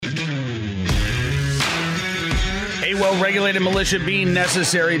well-regulated militia be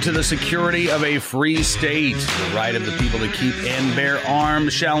necessary to the security of a free state? The right of the people to keep and bear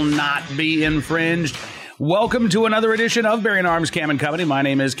arms shall not be infringed. Welcome to another edition of Bearing Arms, Cam and Company. My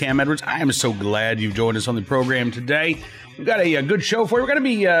name is Cam Edwards. I am so glad you've joined us on the program today. We've got a good show for you. We're going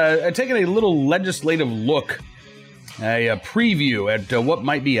to be taking a little legislative look, a preview at what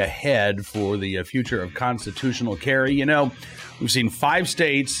might be ahead for the future of constitutional carry. You know, we've seen 5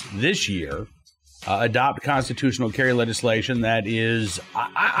 states this year adopt constitutional carry legislation that is,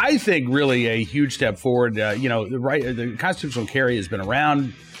 I think, really a huge step forward. The constitutional carry has been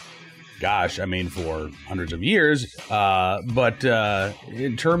around, for hundreds of years. But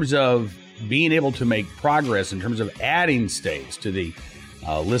in terms of being able to make progress, in terms of adding states to the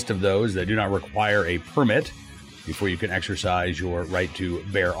list of those that do not require a permit before you can exercise your right to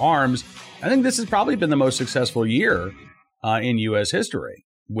bear arms, I think this has probably been the most successful year in U.S. history,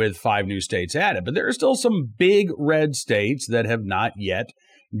 with 5 new states added. But there are still some big red states that have not yet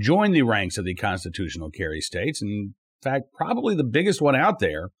joined the ranks of the constitutional carry states. In fact, probably the biggest one out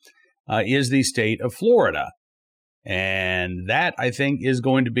there is the state of Florida. And that, I think, is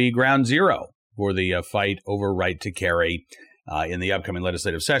going to be ground zero for the fight over right to carry in the upcoming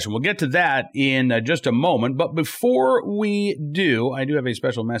legislative session. We'll get to that in just a moment. But before we do, I do have a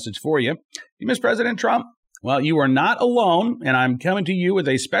special message for you. You miss President Trump? Well, you are not alone, and I'm coming to you with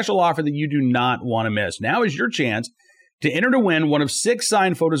a special offer that you do not want to miss. Now is your chance to enter to win one of 6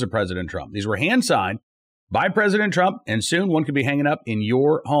 signed photos of President Trump. These were hand-signed by President Trump, and soon one could be hanging up in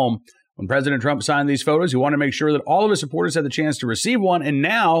your home. When President Trump signed these photos, you want to make sure that all of his supporters had the chance to receive one, and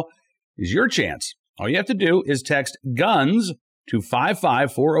now is your chance. All you have to do is text GUNS to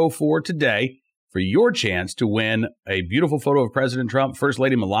 55404 today for your chance to win a beautiful photo of President Trump, First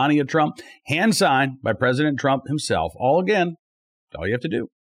Lady Melania Trump, hand-signed by President Trump himself. All you have to do.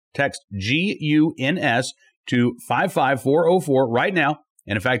 Text GUNS to 55404 right now.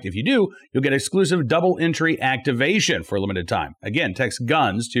 And in fact, if you do, you'll get exclusive double entry activation for a limited time. Again, text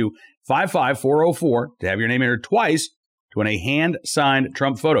GUNS to 55404 to have your name entered twice to win a hand-signed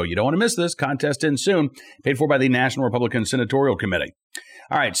Trump photo. You don't want to miss this. Contest ends soon. Paid for by the National Republican Senatorial Committee.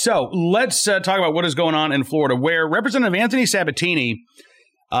 All right, so let's talk about what is going on in Florida, where Representative Anthony Sabatini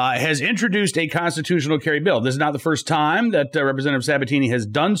has introduced a constitutional carry bill. This is not the first time that Representative Sabatini has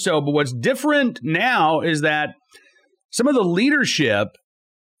done so, but what's different now is that some of the leadership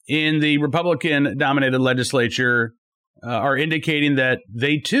in the Republican-dominated legislature are indicating that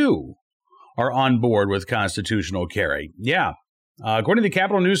they, too, are on board with constitutional carry. Yeah. According to the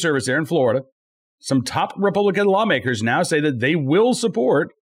Capitol News Service there in Florida, some top Republican lawmakers now say that they will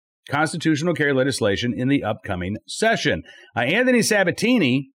support constitutional carry legislation in the upcoming session. Anthony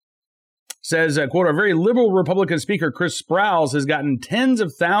Sabatini says, quote, "Our very liberal Republican Speaker Chris Sprowls has gotten tens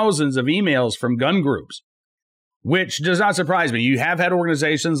of thousands of emails from gun groups, which does not surprise me. You have had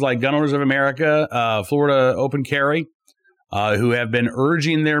organizations like Gun Owners of America, Florida Open Carry, who have been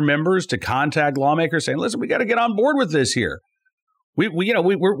urging their members to contact lawmakers saying, listen, we got to get on board with this here.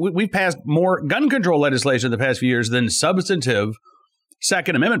 We've passed more gun control legislation in the past few years than substantive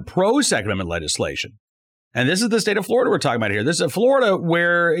Second Amendment, pro-Second Amendment legislation. And this is the state of Florida we're talking about here. This is a Florida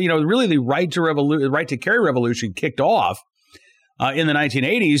where, really the right to carry revolution kicked off in the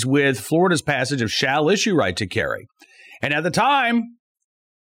 1980s with Florida's passage of shall issue right to carry. And at the time,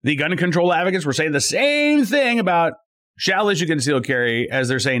 the gun control advocates were saying the same thing about shall issue concealed carry as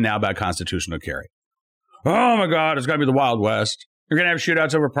they're saying now about constitutional carry. Oh, my God, it's going to be the Wild West. You're going to have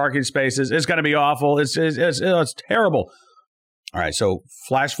shootouts over parking spaces. It's going to be awful. It's terrible. All right, so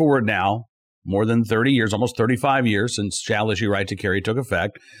flash forward now, more than 30 years, almost 35 years since shall issue right to carry took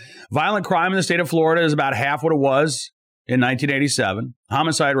effect. Violent crime in the state of Florida is about half what it was in 1987.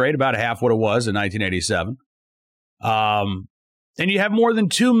 Homicide rate about half what it was in 1987. And you have more than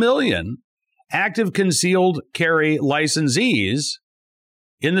 2 million active concealed carry licensees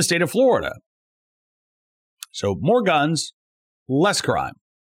in the state of Florida. So more guns, less crime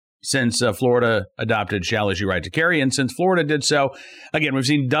since Florida adopted shall issue right to carry. And since Florida did so, again, we've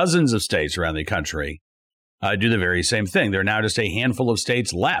seen dozens of states around the country do the very same thing. There are now just a handful of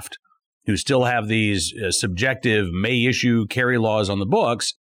states left who still have these subjective may issue carry laws on the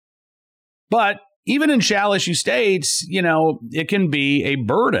books. But even in shall issue states, it can be a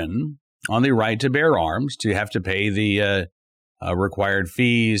burden on the right to bear arms to have to pay the required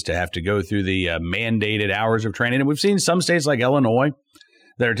fees, to have to go through the mandated hours of training. And we've seen some states like Illinois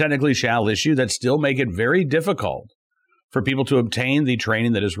that are technically shall issue that still make it very difficult for people to obtain the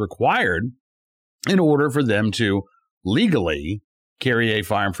training that is required in order for them to legally carry a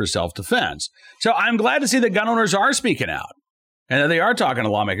firearm for self-defense. So I'm glad to see that gun owners are speaking out and that they are talking to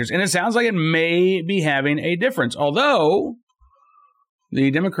lawmakers. And it sounds like it may be having a difference. Although the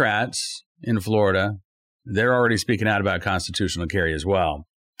Democrats in Florida, they're already speaking out about constitutional carry as well.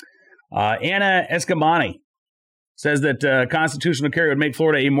 Anna Escamani says that constitutional carry would make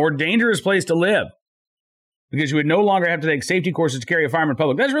Florida a more dangerous place to live because you would no longer have to take safety courses to carry a firearm in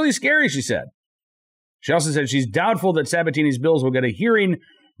public. That's really scary, she said. She also said she's doubtful that Sabatini's bills will get a hearing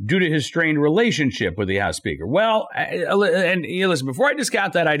due to his strained relationship with the House Speaker. Well, and listen, before I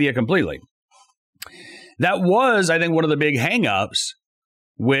discount that idea completely, that was, I think, one of the big hangups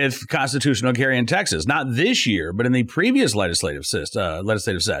with constitutional carry in Texas. Not this year, but in the previous legislative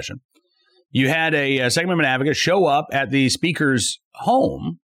session. You had a Second Amendment advocate show up at the Speaker's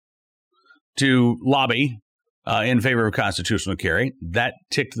home to lobby in favor of constitutional carry. That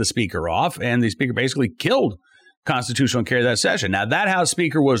ticked the Speaker off, and the Speaker basically killed constitutional carry that session. Now, that House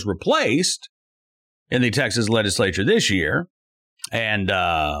Speaker was replaced in the Texas legislature this year, and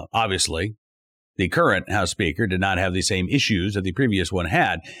obviously, the current House Speaker did not have the same issues that the previous one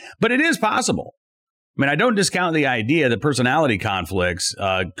had. But it is possible. I mean, I don't discount the idea that personality conflicts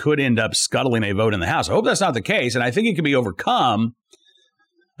could end up scuttling a vote in the House. I hope that's not the case, and I think it can be overcome.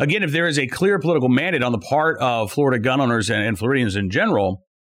 Again, if there is a clear political mandate on the part of Florida gun owners and Floridians in general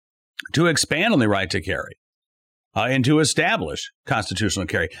to expand on the right to carry and to establish constitutional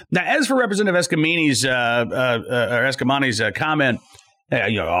carry. Now, as for Representative Escamani's comment, we're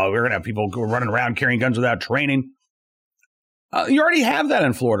going to have people running around carrying guns without training. You already have that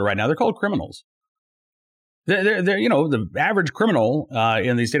in Florida right now. They're called criminals. They're the average criminal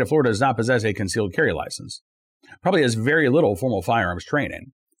in the state of Florida does not possess a concealed carry license. Probably has very little formal firearms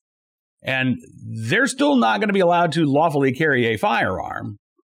training. And they're still not going to be allowed to lawfully carry a firearm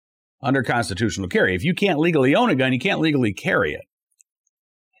under constitutional carry. If you can't legally own a gun, you can't legally carry it.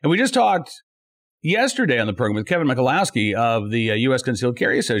 And we just talked yesterday on the program with Kevin Michalowski of the U.S. Concealed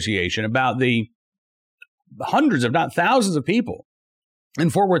Carry Association about the hundreds, if not thousands of people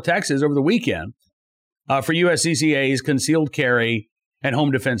in Fort Worth, Texas over the weekend for USCCA's Concealed Carry and Home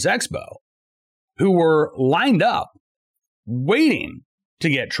Defense Expo who were lined up waiting to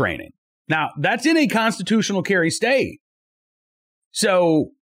get training. Now, that's in a constitutional carry state. So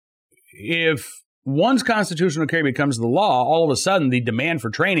if once constitutional carry becomes the law, all of a sudden the demand for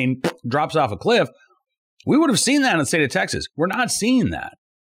training drops off a cliff. We would have seen that in the state of Texas. We're not seeing that.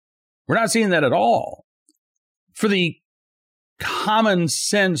 We're not seeing that at all. For the common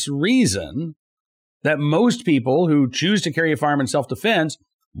sense reason that most people who choose to carry a firearm in self-defense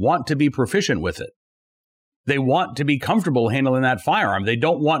want to be proficient with it. They want to be comfortable handling that firearm. They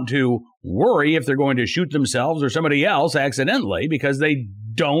don't want to worry if they're going to shoot themselves or somebody else accidentally because they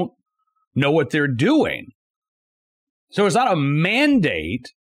don't know what they're doing. So it's not a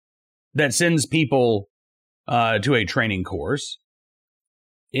mandate that sends people to a training course.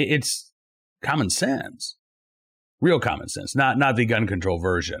 It's common sense, real common sense, not the gun control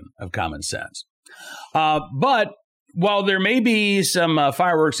version of common sense. But while there may be some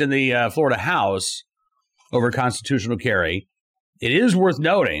fireworks in the Florida House over constitutional carry, it is worth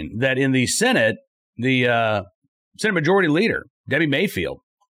noting that in the Senate, the Senate Majority Leader, Debbie Mayfield,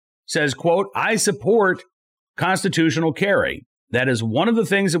 says, quote, "I support constitutional carry. That is one of the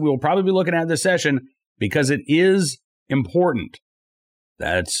things that we will probably be looking at this session because it is important."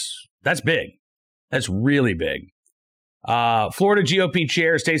 That's big. That's really big. Florida GOP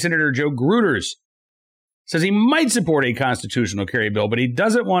Chair, State Senator Joe Gruters, says he might support a constitutional carry bill, but he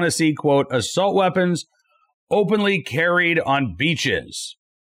doesn't want to see, quote, "assault weapons openly carried on beaches."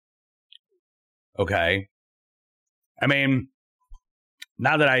 Okay. I mean,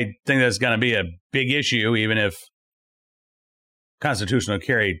 not that I think that's going to be a big issue, even if constitutional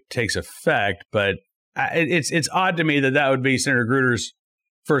carry takes effect, but it's odd to me that would be Senator Gruters'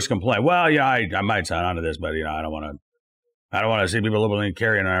 first complaint. Well, yeah, I might sign on to this, but I don't want to see people openly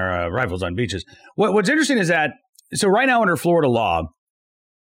carrying our rifles on beaches. What's interesting is that, so right now under Florida law,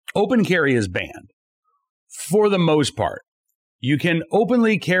 open carry is banned for the most part. You can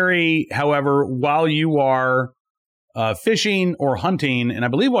openly carry, however, while you are fishing or hunting, and I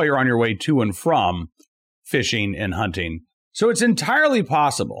believe while you're on your way to and from fishing and hunting. So it's entirely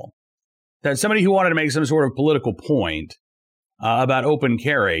possible that somebody who wanted to make some sort of political point about open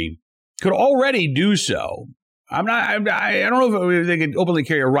carry could already do so. I don't know if they could openly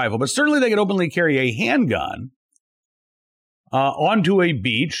carry a rifle, but certainly they could openly carry a handgun onto a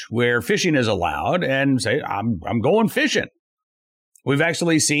beach where fishing is allowed and say, I'm going fishing. We've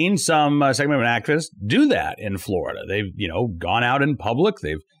actually seen some Second Amendment activists do that in Florida. They've, gone out in public.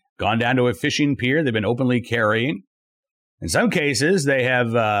 They've gone down to a fishing pier. They've been openly carrying. In some cases, they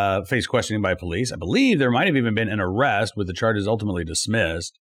have faced questioning by police. I believe there might have even been an arrest with the charges ultimately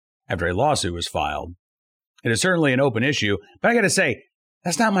dismissed after a lawsuit was filed. It is certainly an open issue, but I got to say,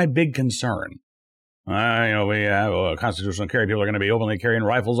 that's not my big concern. We have constitutional carry. People are going to be openly carrying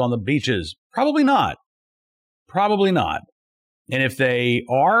rifles on the beaches. Probably not. Probably not. And if they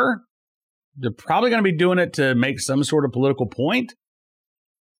are, they're probably going to be doing it to make some sort of political point.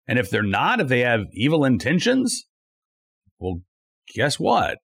 And if they're not, if they have evil intentions, well, guess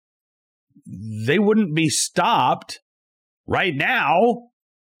what? They wouldn't be stopped right now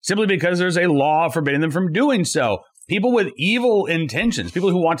simply because there's a law forbidding them from doing so. People with evil intentions, people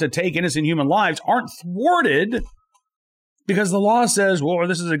who want to take innocent human lives, aren't thwarted because the law says, well,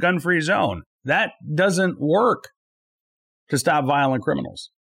 this is a gun-free zone. That doesn't work to stop violent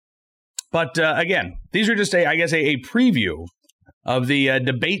criminals. But again, these are just a preview of the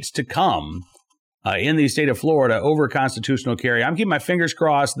debates to come in the state of Florida over constitutional carry. I'm keeping my fingers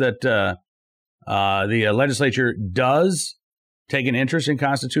crossed that the legislature does take an interest in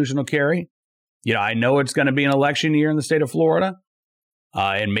constitutional carry. I know it's going to be an election year in the state of Florida,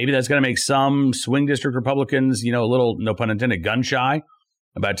 and maybe that's going to make some swing district Republicans, a little, no pun intended, gun shy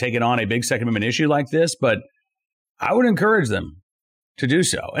about taking on a big Second Amendment issue like this. But I would encourage them to do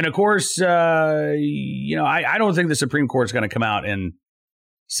so. And of course, I don't think the Supreme Court is going to come out and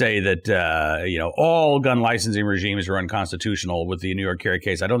say that, all gun licensing regimes are unconstitutional with the New York carry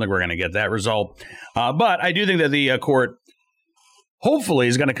case. I don't think we're going to get that result. But I do think that the court hopefully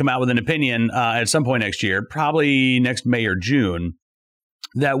is going to come out with an opinion at some point next year, probably next May or June,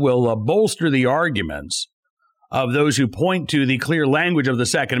 that will bolster the arguments of those who point to the clear language of the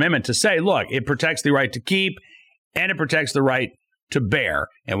Second Amendment to say, look, it protects the right to keep and it protects the right to bear.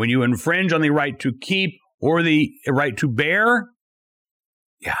 And when you infringe on the right to keep or the right to bear,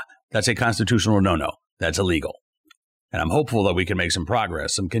 that's a constitutional no-no. That's illegal. And I'm hopeful that we can make some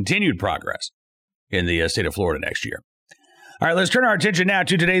progress, some continued progress in the state of Florida next year. All right, let's turn our attention now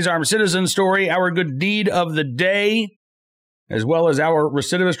to today's Armed Citizen story, our good deed of the day, as well as our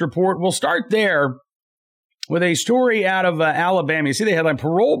recidivist report. We'll start there with a story out of Alabama. You see the headline,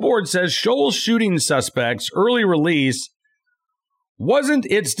 Parole Board says Shoals shooting suspect's early release wasn't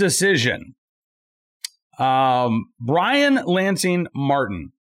its decision. Brian Lansing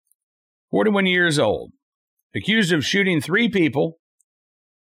Martin, 41 years old, accused of shooting 3 people,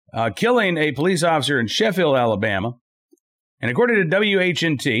 killing a police officer in Sheffield, Alabama. And according to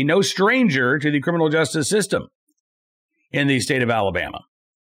WHNT, no stranger to the criminal justice system in the state of Alabama.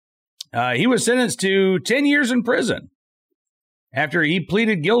 He was sentenced to 10 years in prison after he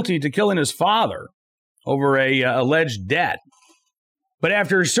pleaded guilty to killing his father over a alleged debt. But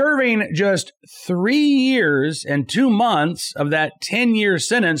after serving just 3 years and 2 months of that 10-year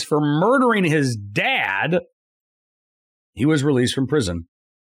sentence for murdering his dad, he was released from prison.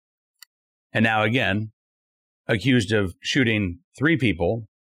 And now again, accused of shooting 3 people,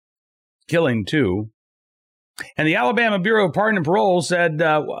 killing 2. And the Alabama Bureau of Pardon and Parole said,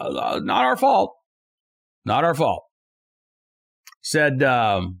 not our fault. Not our fault. Said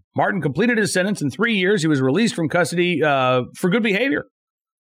Martin completed his sentence in 3 years. He was released from custody for good behavior.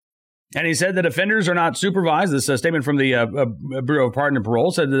 And he said that offenders are not supervised. This statement from the Bureau of Pardon and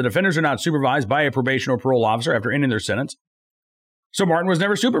Parole said that offenders are not supervised by a probation or parole officer after ending their sentence. So Martin was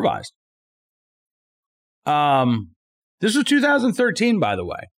never supervised. This was 2013, by the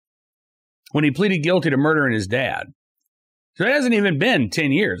way, when he pleaded guilty to murdering his dad. So it hasn't even been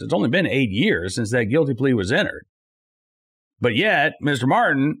 10 years. It's only been 8 years since that guilty plea was entered. But yet, Mr.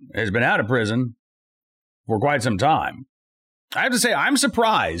 Martin has been out of prison for quite some time. I have to say, I'm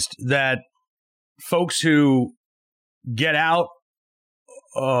surprised that folks who get out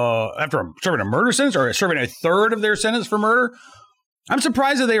after serving a murder sentence or serving a third of their sentence for murder, I'm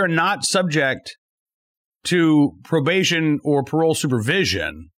surprised that they are not subject to probation or parole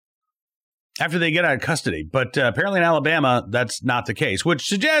supervision after they get out of custody. But apparently in Alabama, that's not the case, which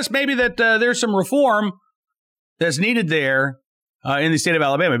suggests maybe that there's some reform that's needed there in the state of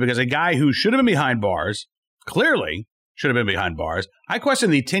Alabama, because a guy who should have been behind bars, clearly should have been behind bars. I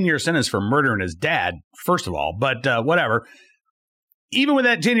question the 10-year sentence for murdering his dad, first of all, but whatever. Even with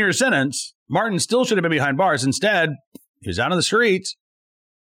that 10-year sentence, Martin still should have been behind bars. Instead, he was out on the streets.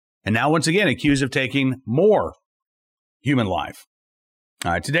 And now, once again, accused of taking more human life.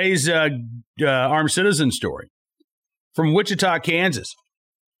 All right, today's armed citizen story from Wichita, Kansas,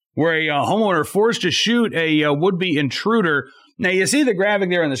 where a homeowner forced to shoot a would-be intruder. Now, you see the graphic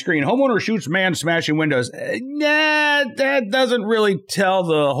there on the screen. Homeowner shoots man smashing windows. That doesn't really tell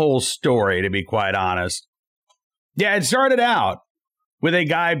the whole story, to be quite honest. Yeah, it started out with a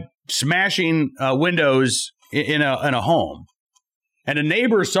guy smashing windows in a home, and a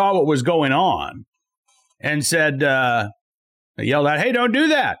neighbor saw what was going on and said, yelled out, "Hey, don't do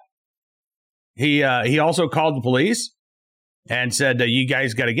that." He also called the police and said, "You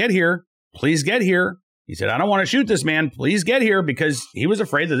guys got to get here. Please get here." He said, "I don't want to shoot this man. Please get here," because he was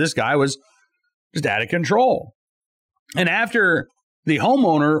afraid that this guy was just out of control. And after the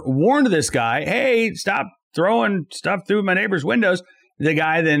homeowner warned this guy, "Hey, stop throwing stuff through my neighbor's windows," the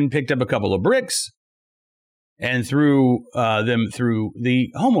guy then picked up a couple of bricks and threw them through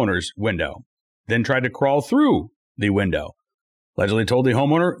the homeowner's window, then tried to crawl through the window. Allegedly told the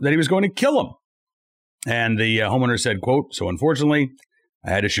homeowner that he was going to kill him. And the homeowner said, quote, "So unfortunately,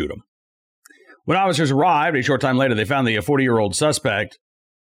 I had to shoot him." When officers arrived, a short time later, they found the 40-year-old suspect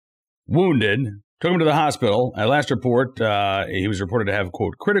wounded, took him to the hospital. At last report, he was reported to have,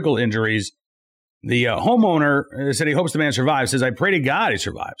 quote, critical injuries. The homeowner said he hopes the man survives, says, "I pray to God he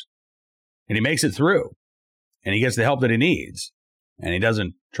survives and he makes it through and he gets the help that he needs and he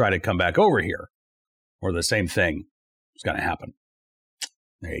doesn't try to come back over here or the same thing is going to happen."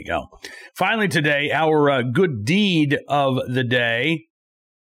 There you go. Finally today, our good deed of the day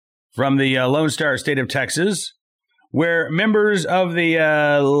from the Lone Star State of Texas, where members of the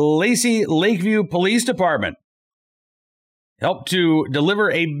Lacey Lakeview Police Department helped to deliver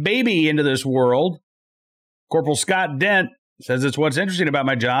a baby into this world. Corporal Scott Dent says, "It's what's interesting about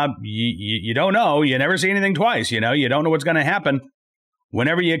my job. You don't know. You never see anything twice. You don't know what's going to happen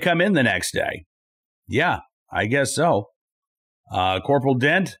whenever you come in the next day." Yeah, I guess so. Corporal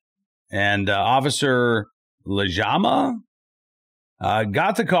Dent and Officer Lajama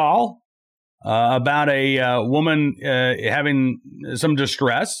got the call about a woman having some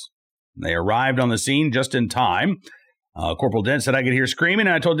distress. They arrived on the scene just in time. Corporal Dent said, "I could hear screaming,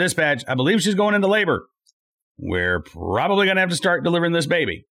 and I told dispatch, I believe she's going into labor. We're probably going to have to start delivering this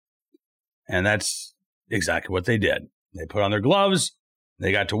baby." And that's exactly what they did. They put on their gloves.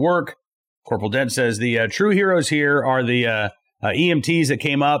 They got to work. Corporal Dent says the true heroes here are the EMTs that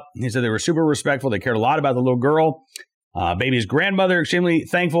came up. He said they were super respectful. They cared a lot about the little girl. Baby's grandmother, extremely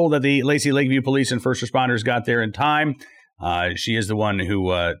thankful that the Lacey Lakeview police and first responders got there in time. She is the one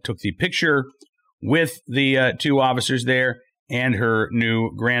who took the picture with the two officers there and her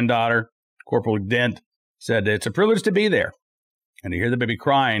new granddaughter. Corporal Dent said it's a privilege to be there and to hear the baby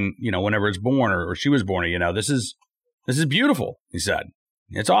crying, whenever it's born or she was born. This is beautiful, he said.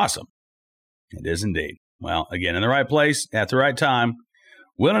 It's awesome. It is indeed. Well, again, in the right place at the right time,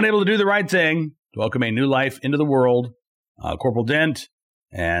 willing and able to do the right thing, to welcome a new life into the world. Corporal Dent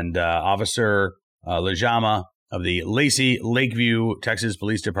and Officer Lajama of the Lacey Lakeview, Texas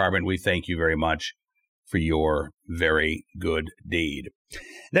Police Department, we thank you very much for your very good deed.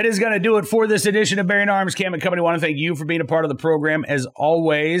 That is going to do it for this edition of Bearing Arms Cam and Company. I want to thank you for being a part of the program as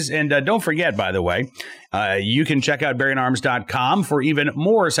always. And don't forget, by the way, you can check out BearingArms.com for even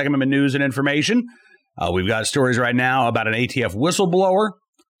more Second Amendment news and information. We've got stories right now about an ATF whistleblower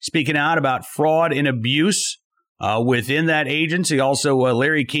speaking out about fraud and abuse within that agency. Also,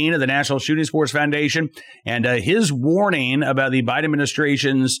 Larry Keane of the National Shooting Sports Foundation and his warning about the Biden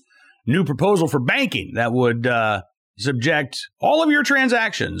administration's new proposal for banking that would subject all of your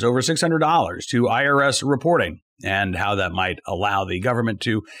transactions over $600 to IRS reporting, and how that might allow the government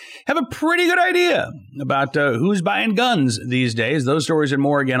to have a pretty good idea about who's buying guns these days. Those stories and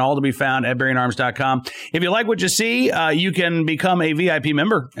more, again, all to be found at BearingArms.com. If you like what you see, you can become a VIP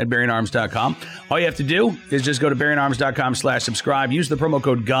member at BearingArms.com. All you have to do is just go to BearingArms.com/subscribe. Use the promo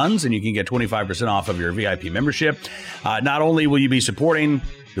code GUNS, and you can get 25% off of your VIP membership. Not only will you be supporting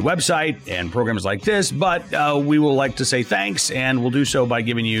the website and programs like this, but we will like to say thanks, and we'll do so by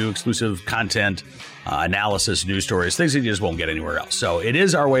giving you exclusive content, analysis, news stories, things that you just won't get anywhere else. So it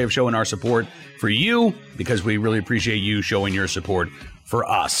is our way of showing our support for you, because we really appreciate you showing your support for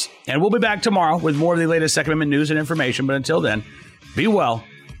us. And we'll be back tomorrow with more of the latest Second Amendment news and information. But until then, be well,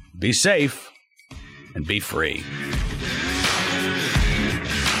 be safe, and be free.